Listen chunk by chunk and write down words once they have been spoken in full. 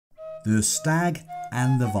The Stag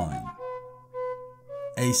and the Vine.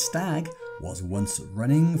 A stag was once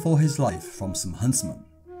running for his life from some huntsmen.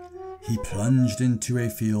 He plunged into a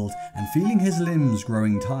field and, feeling his limbs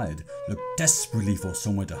growing tired, looked desperately for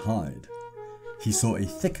somewhere to hide. He saw a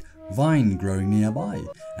thick vine growing nearby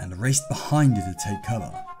and raced behind it to take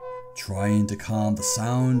cover. Trying to calm the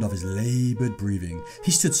sound of his laboured breathing, he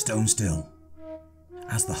stood stone still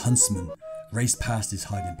as the huntsman raced past his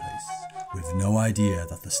hiding place, with no idea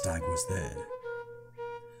that the stag was there.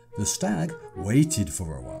 The stag waited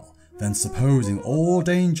for a while, then, supposing all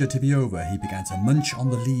danger to be over, he began to munch on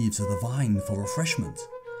the leaves of the vine for refreshment.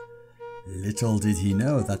 Little did he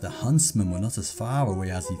know that the huntsmen were not as far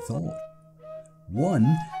away as he thought.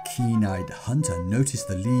 One keen-eyed hunter noticed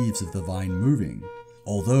the leaves of the vine moving,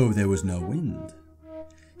 although there was no wind.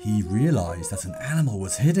 He realised that an animal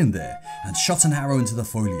was hidden there and shot an arrow into the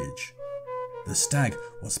foliage. The stag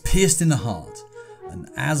was pierced in the heart, and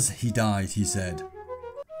as he died he said,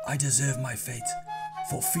 "I deserve my fate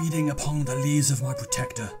for feeding upon the leaves of my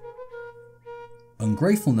protector."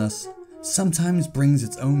 Ungratefulness sometimes brings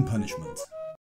its own punishment.